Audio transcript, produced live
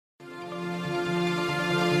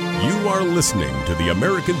You are listening to the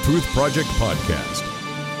American Truth Project podcast.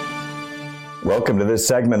 Welcome to this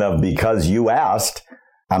segment of Because You Asked.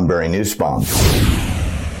 I'm Barry Nussbaum.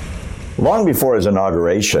 Long before his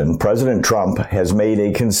inauguration, President Trump has made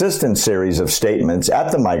a consistent series of statements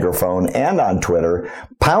at the microphone and on Twitter,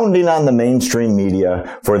 pounding on the mainstream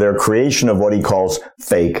media for their creation of what he calls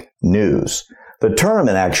fake news. The term,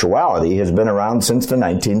 in actuality, has been around since the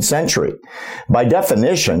 19th century. By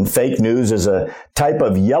definition, fake news is a type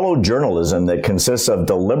of yellow journalism that consists of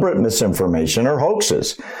deliberate misinformation or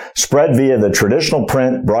hoaxes, spread via the traditional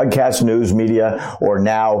print, broadcast news media, or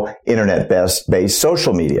now internet-based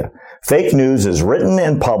social media. Fake news is written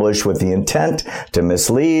and published with the intent to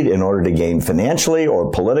mislead in order to gain financially or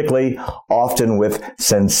politically, often with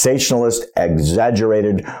sensationalist,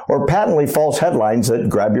 exaggerated, or patently false headlines that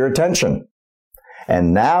grab your attention.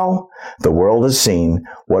 And now, the world has seen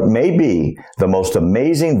what may be the most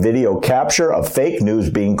amazing video capture of fake news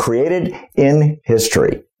being created in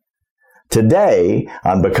history. Today,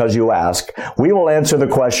 on Because You Ask, we will answer the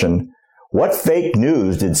question, what fake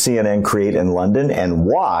news did CNN create in London, and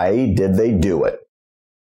why did they do it?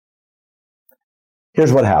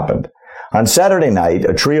 Here's what happened. On Saturday night,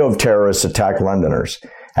 a trio of terrorists attacked Londoners.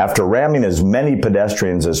 After ramming as many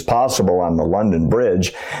pedestrians as possible on the London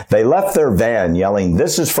Bridge, they left their van yelling,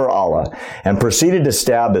 "This is for Allah," and proceeded to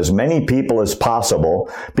stab as many people as possible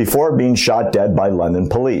before being shot dead by London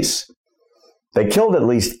police. They killed at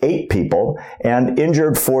least 8 people and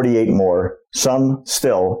injured 48 more, some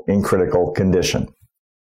still in critical condition.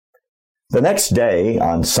 The next day,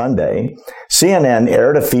 on Sunday, CNN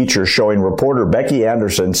aired a feature showing reporter Becky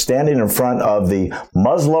Anderson standing in front of the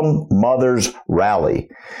Muslim Mothers Rally.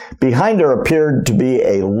 Behind her appeared to be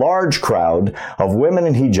a large crowd of women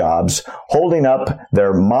in hijabs holding up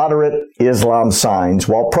their moderate Islam signs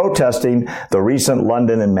while protesting the recent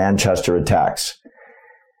London and Manchester attacks.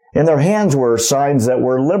 In their hands were signs that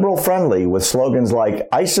were liberal-friendly with slogans like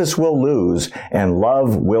 "ISIS will lose" and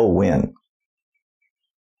 "Love will win."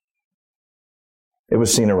 It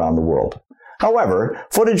was seen around the world. However,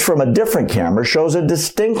 footage from a different camera shows a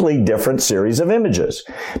distinctly different series of images.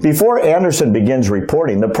 Before Anderson begins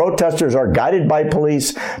reporting, the protesters are guided by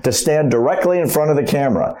police to stand directly in front of the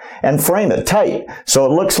camera and frame it tight so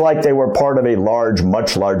it looks like they were part of a large,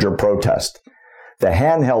 much larger protest. The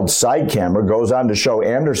handheld side camera goes on to show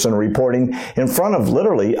Anderson reporting in front of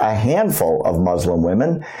literally a handful of Muslim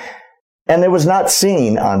women. And it was not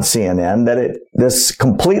seen on CNN that this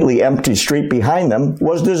completely empty street behind them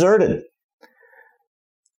was deserted.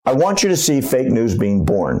 I want you to see fake news being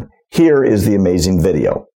born. Here is the amazing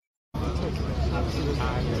video.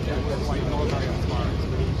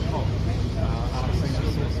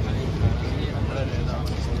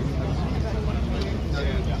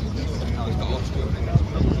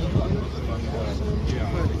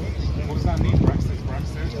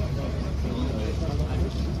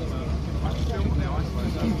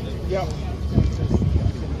 Yep.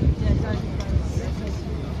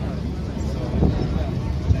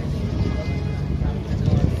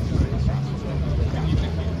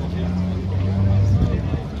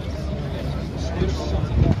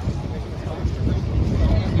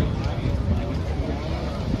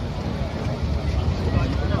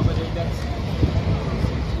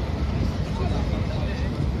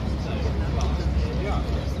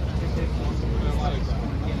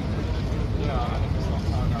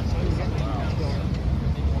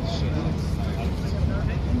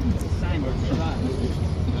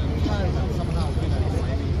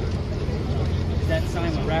 That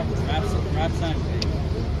sign with rap sign.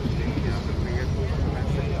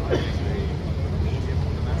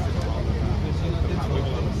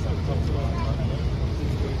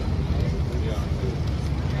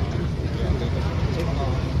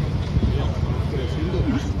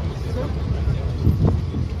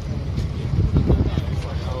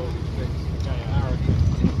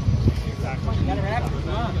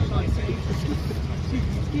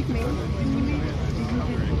 Excuse me.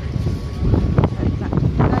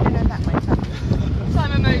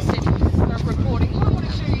 Simon Mosick, recording. What I want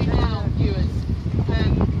to show you now, viewers,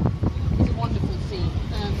 is a wonderful scene.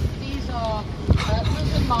 These are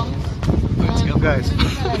Muslim mums. Let's go, guys. And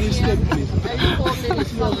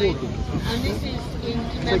this is in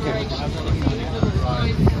commemoration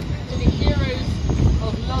to the heroes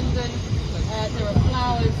of London. There are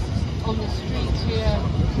flowers on the streets here.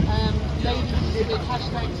 Ladies with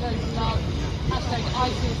hashtag Turns Love, hashtag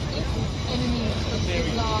ISIS enemies of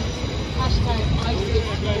Islam, hashtag ISIS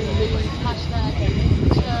lose, hashtag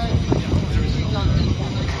Turn to London.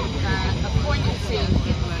 A poignant scene,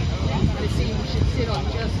 and a scene we should sit on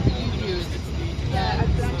just for you viewers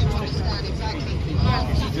to understand exactly how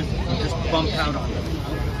long count on them.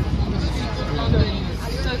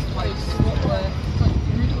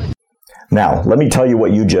 Now, let me tell you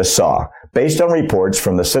what you just saw. Based on reports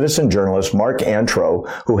from the citizen journalist Mark Antro,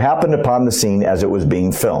 who happened upon the scene as it was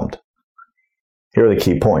being filmed. Here are the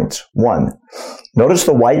key points. 1. Notice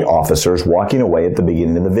the white officers walking away at the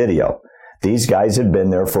beginning of the video. These guys had been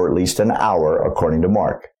there for at least an hour, according to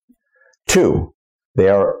Mark. 2. They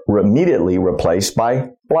are immediately replaced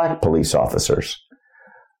by black police officers.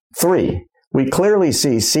 3. We clearly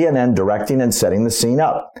see CNN directing and setting the scene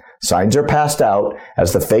up. Signs are passed out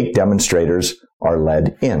as the fake demonstrators are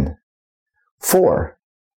led in. 4.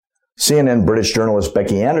 CNN British journalist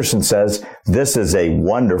Becky Anderson says, "This is a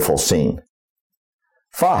wonderful scene."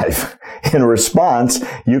 5. In response,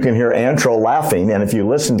 you can hear Antro laughing, and if you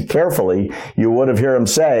listened carefully, you would have heard him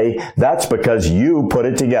say, "That's because you put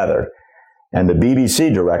it together." And the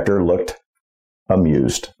BBC director looked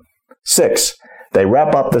amused. 6. They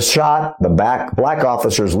wrap up the shot, the black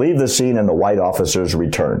officers leave the scene, and the white officers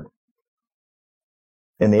return.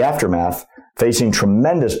 In the aftermath, facing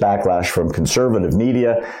tremendous backlash from conservative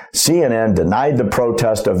media, CNN denied the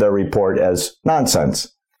protest of their report as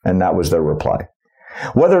nonsense, and that was their reply.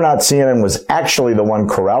 Whether or not CNN was actually the one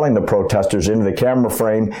corralling the protesters into the camera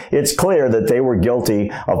frame, it's clear that they were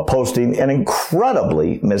guilty of posting an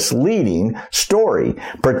incredibly misleading story,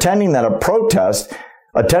 pretending that a protest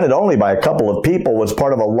attended only by a couple of people was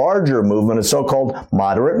part of a larger movement of so-called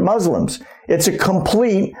moderate Muslims. It's a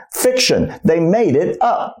complete fiction. They made it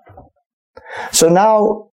up. So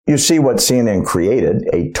now you see what CNN created,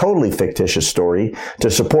 a totally fictitious story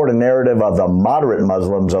to support a narrative of the moderate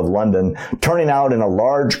Muslims of London turning out in a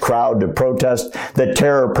large crowd to protest the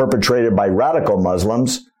terror perpetrated by radical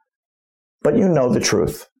Muslims. But you know the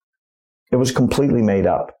truth. It was completely made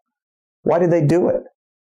up. Why did they do it?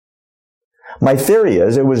 My theory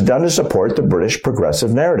is it was done to support the British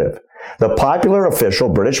progressive narrative. The popular official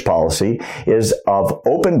British policy is of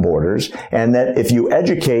open borders, and that if you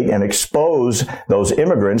educate and expose those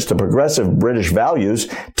immigrants to progressive British values,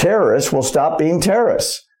 terrorists will stop being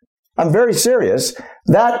terrorists. I'm very serious.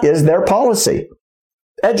 That is their policy.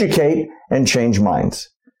 Educate and change minds.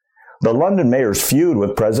 The London mayor's feud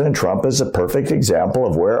with President Trump is a perfect example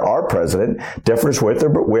of where our president differs with the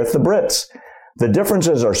Brits. The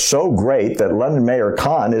differences are so great that London Mayor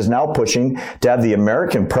Khan is now pushing to have the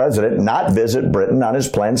American president not visit Britain on his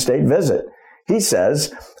planned state visit. He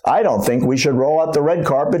says, "I don't think we should roll out the red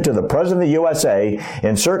carpet to the president of the USA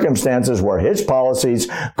in circumstances where his policies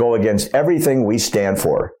go against everything we stand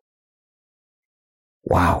for."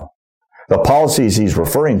 Wow. The policies he's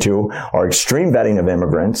referring to are extreme vetting of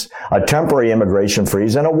immigrants, a temporary immigration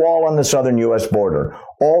freeze, and a wall on the southern U.S. border.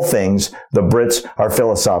 All things the Brits are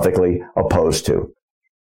philosophically opposed to.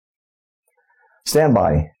 Stand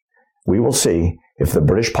by. We will see if the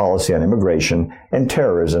British policy on immigration and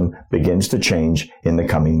terrorism begins to change in the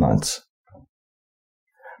coming months.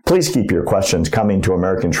 Please keep your questions coming to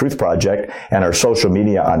American Truth Project and our social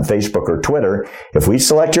media on Facebook or Twitter. If we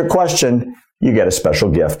select your question, you get a special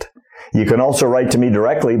gift. You can also write to me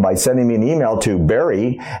directly by sending me an email to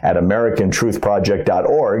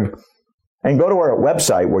barry@americantruthproject.org and go to our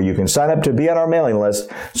website where you can sign up to be on our mailing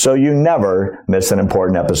list so you never miss an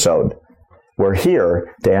important episode. We're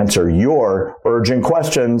here to answer your urgent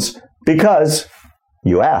questions because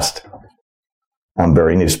you asked. I'm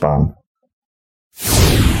Barry Nussbaum.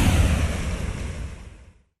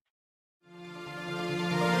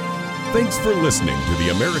 Thanks for listening to the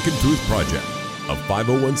American Truth Project, a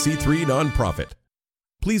 501c3 nonprofit.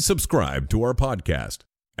 Please subscribe to our podcast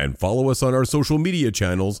and follow us on our social media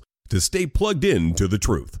channels to stay plugged in to the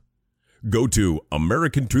truth. Go to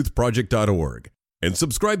americantruthproject.org and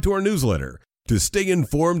subscribe to our newsletter to stay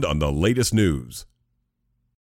informed on the latest news.